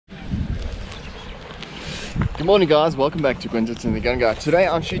Good morning guys, welcome back to Quintet and the Gun Guy. Today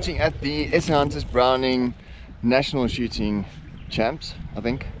I'm shooting at the SAHGCA Browning National Shooting Champs, I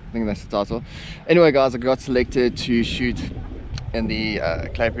think that's the title. Anyway guys, I got selected to shoot in the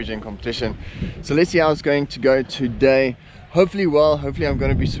clay pigeon competition. So let's see how it's going to go today. Hopefully I'm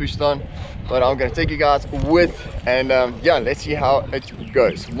going to be switched on, but I'm going to take you guys with, and yeah, let's see how it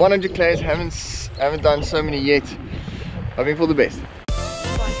goes. 100 clays, haven't done so many yet. Hoping for the best.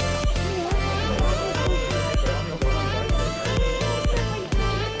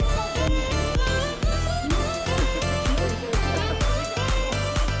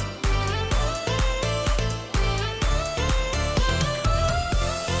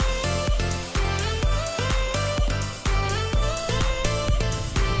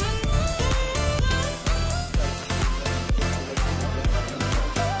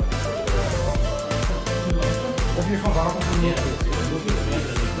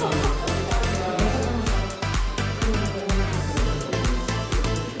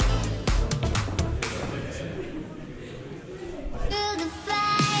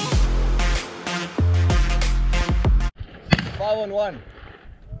 5 on 1.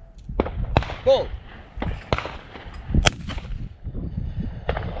 Go.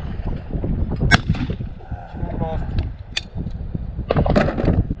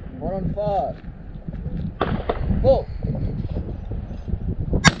 One on 5. Go.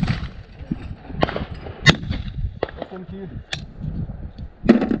 Thank you.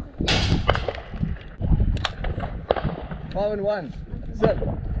 5 and 1. Sit.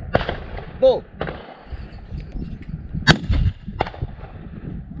 Go.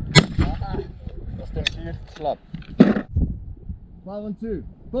 Thank you. Slap. 5 and 2.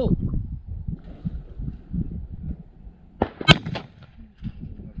 Go.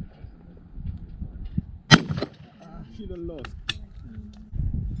 She done lost.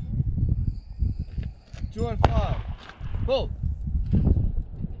 2 and 5. Go.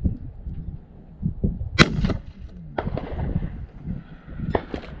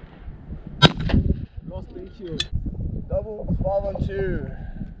 Lost, thank you. Double 5 and 2.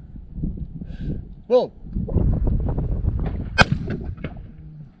 Go.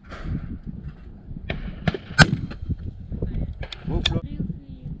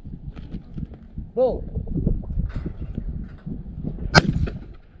 Go.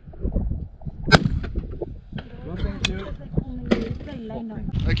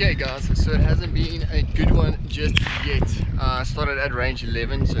 Okay guys, so it hasn't been a good one just yet. I started at range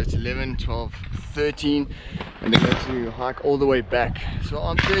 11, so it's 11, 12, 13, and then going to hike all the way back. So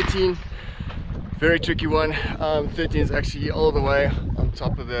on 13, very tricky one. 13 is actually all the way on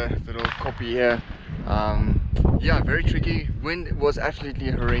top of the little copy here. Yeah, very tricky. Wind was absolutely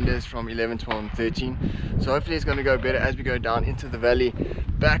horrendous from 11, 12 and 13, so hopefully it's going to go better as we go down into the valley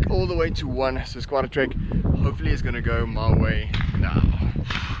back all the way to 1. So it's quite a trek. Hopefully it's going to go my way now.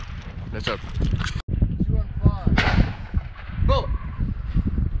 Let's hope. 2 on 5. Go.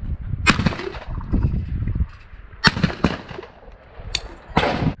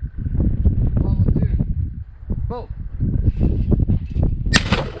 5 on 2. Go.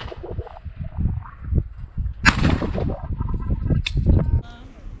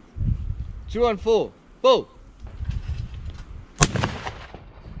 2 on 4. Go.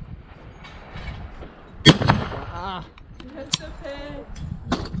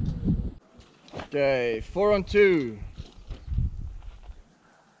 Okay, 4 on 2.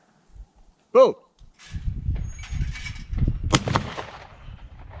 Go.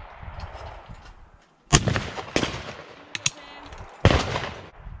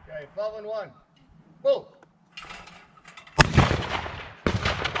 Okay, 5 on 1. Go.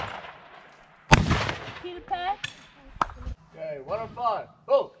 Okay, 1 on 5.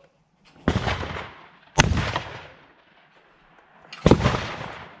 Go.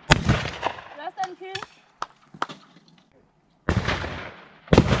 Last and kill.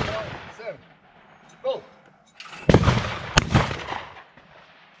 7. Go.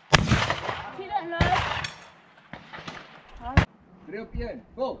 Kill and last. 3 op 1.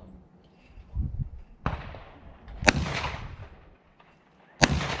 Go.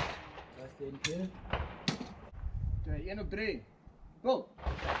 Last and kill. Okay, 1 op 3. Go.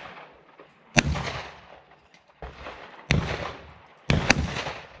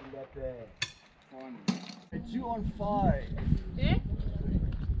 One. 2 on 5. Yeah?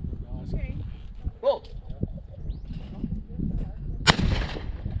 Okay. Go.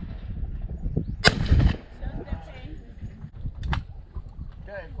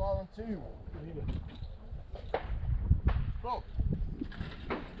 Okay, 5 on 2. Go.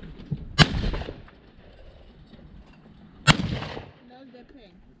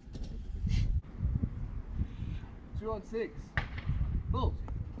 2 on 6. Pull.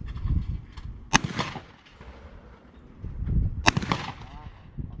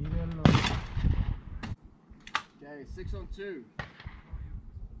 Okay, 6 on 2.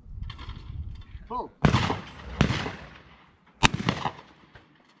 Pull.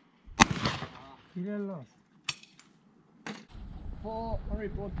 4 on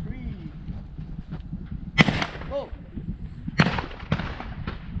report 3. Pull.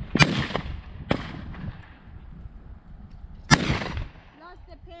 Lost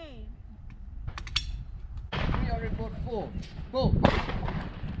the pain. 3 on report 4. Pull.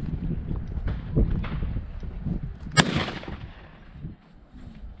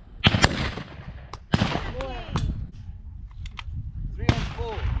 3 on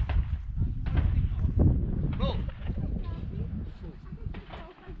 4. Pull.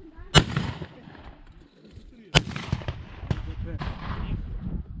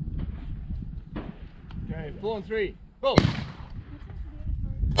 Okay, 4 on 3. Pull.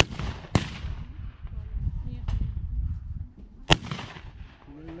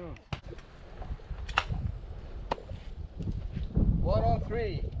 One on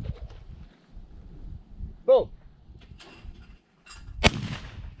 3. Boom.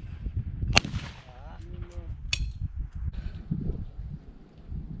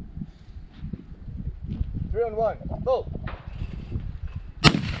 Three on 1. Boom.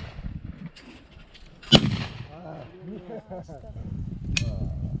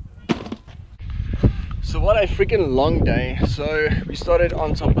 So what a freaking long day. So we started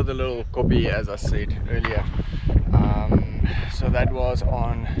on top of the little copy, as I said earlier. So that was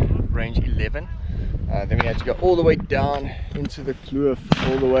on range 11. Then we had to go all the way down into the kloof,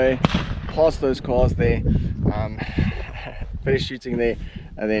 all the way past those cars there, finish shooting there,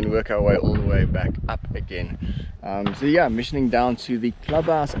 and then work our way all the way back up again. So yeah, missioning down to the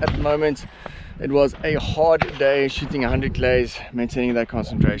clubhouse at the moment. It was a hard day shooting 100 clays. Maintaining that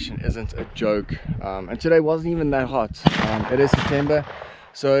concentration isn't a joke, and today wasn't even that hot. It is September,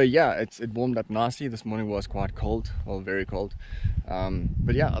 so yeah, it warmed up nicely. This morning was quite cold, well, very cold,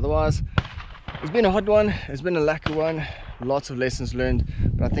 but yeah, otherwise it's been a hot one, it's been a lacquer one, lots of lessons learned,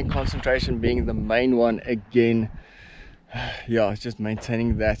 but I think concentration being the main one again. Yeah, it's just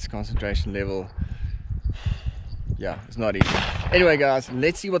maintaining that concentration level. Yeah, it's not easy. Anyway guys,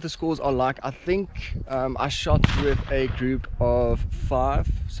 let's see what the scores are like. I think I shot with a group of 5.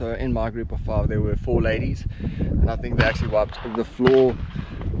 So in my group of 5 there were 4 ladies, and I think they actually wiped the floor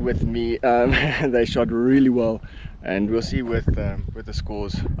with me. They shot really well, and we'll see with the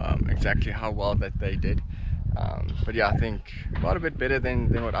scores exactly how well that they did. But yeah, I think quite a bit better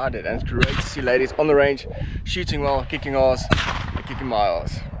than what I did, and it's great to see ladies on the range shooting well, kicking ass, and kicking my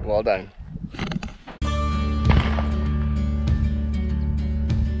ass. Well done.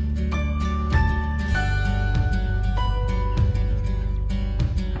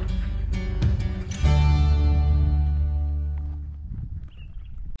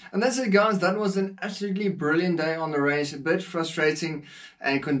 And that's it guys, that was an absolutely brilliant day on the range. A bit frustrating,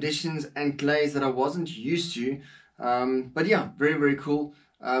 and conditions and clays that I wasn't used to, but yeah, very cool.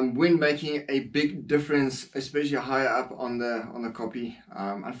 Wind making a big difference, especially higher up on the copy.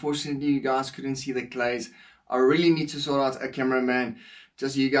 Unfortunately you guys couldn't see the clays. I really need to sort out a cameraman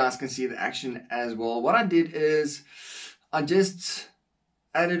just so you guys can see the action as well. What I did is I just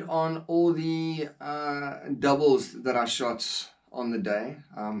added on all the doubles that I shot on the day.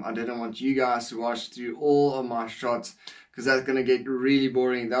 I didn't want you guys to watch through all of my shots because that's gonna get really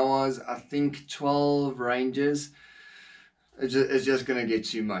boring. That was, I think, 12 ranges. It's just gonna get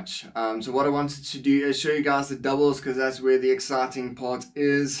too much. So what I wanted to do is show you guys the doubles, because that's where the exciting part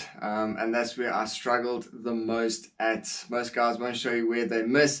is, and that's where I struggled the most at. Most guys won't show you where they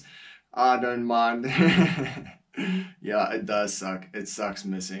miss. I don't mind. Yeah, it does suck. It sucks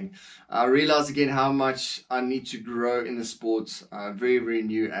missing. I realized again how much I need to grow in the sports. Very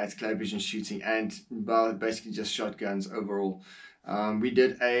new at clay pigeon shooting, and basically just shotguns overall. We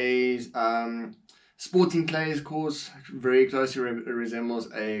did a sporting clays course, very closely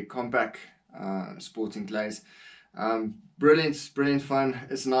resembles a compact sporting clays. Brilliant fun.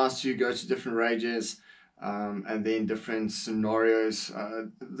 It's nice to go to different ranges, and then different scenarios.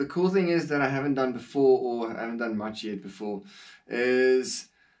 The cool thing is that I haven't done before, or haven't done much yet before, is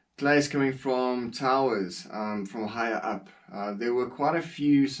clays coming from towers, from higher up. There were quite a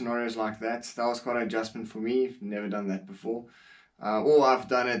few scenarios like that. That was quite an adjustment for me. Never done that before, or I've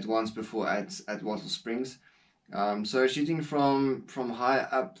done it once before at Wattle Springs. So shooting from higher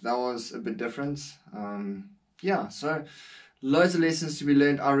up, that was a bit different. Yeah, so loads of lessons to be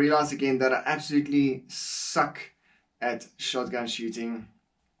learned. I realized again that I absolutely suck at shotgun shooting,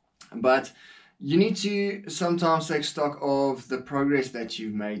 but you need to sometimes take stock of the progress that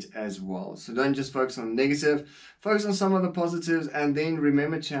you've made as well. So don't just focus on the negative, focus on some of the positives, and then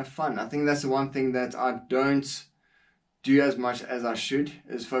remember to have fun. I think that's the one thing that I don't do as much as I should,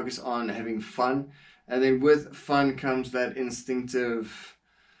 is focus on having fun. And then with fun comes that instinctive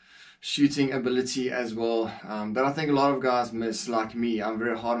shooting ability as well, that I think a lot of guys miss. Like me, I'm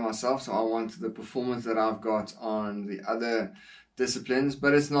very hard on myself, so I want the performance that I've got on the other disciplines,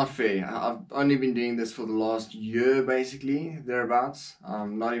 but it's not fair. I've only been doing this for the last year, basically, thereabouts,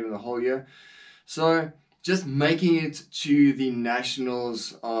 not even the whole year. So just making it to the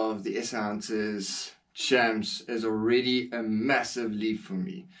nationals of the SAHGCA champs is already a massive leap for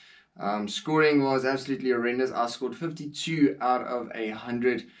me. Scoring was absolutely horrendous. I scored 52 out of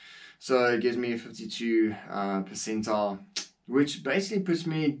 100, so it gives me a 52 percentile, which basically puts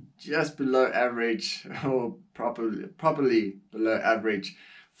me just below average, or properly below average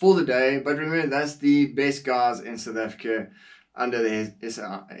for the day. But remember, that's the best guys in South Africa under the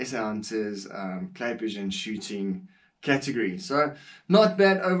SAHGCA's clay pigeon shooting category. So not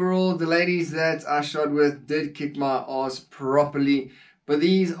bad overall. The ladies that I shot with did kick my ass properly, but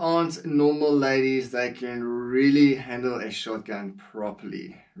these aren't normal ladies. They can really handle a shotgun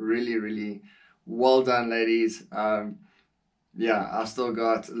properly. Really well done, ladies. Yeah, I've still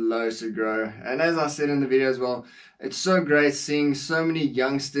got loads to grow. And as I said in the video as well, it's so great seeing so many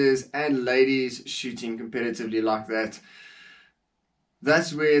youngsters and ladies shooting competitively like that.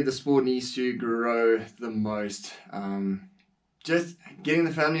 That's where the sport needs to grow the most. Just getting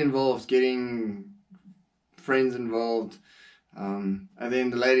the family involved, getting friends involved, and then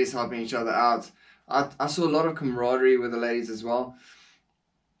the ladies helping each other out. I saw a lot of camaraderie with the ladies as well.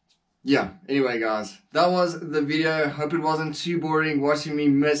 Yeah, anyway guys, that was the video. Hope it wasn't too boring watching me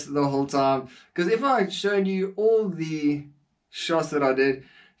miss the whole time, because if I showed you all the shots that I did,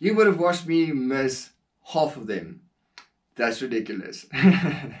 you would have watched me miss half of them. That's ridiculous.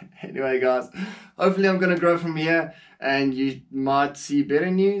 Anyway guys, hopefully I'm going to grow from here and you might see better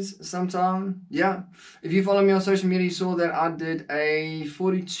news sometime. Yeah, if you follow me on social media, you saw that I did a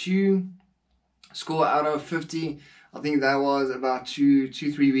 42 score out of 50. I think that was about 3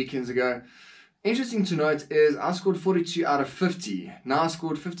 weekends ago. Interesting to note is I scored 42 out of 50. Now I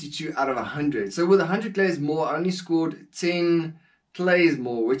scored 52 out of 100. So with 100 clays more, I only scored 10 clays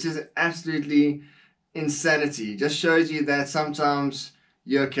more, which is absolutely insanity. Just shows you that sometimes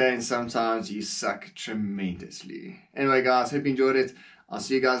you're okay and sometimes you suck tremendously. Anyway guys, hope you enjoyed it. I'll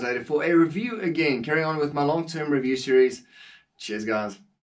see you guys later for a review again. Carrying on with my long-term review series. Cheers guys.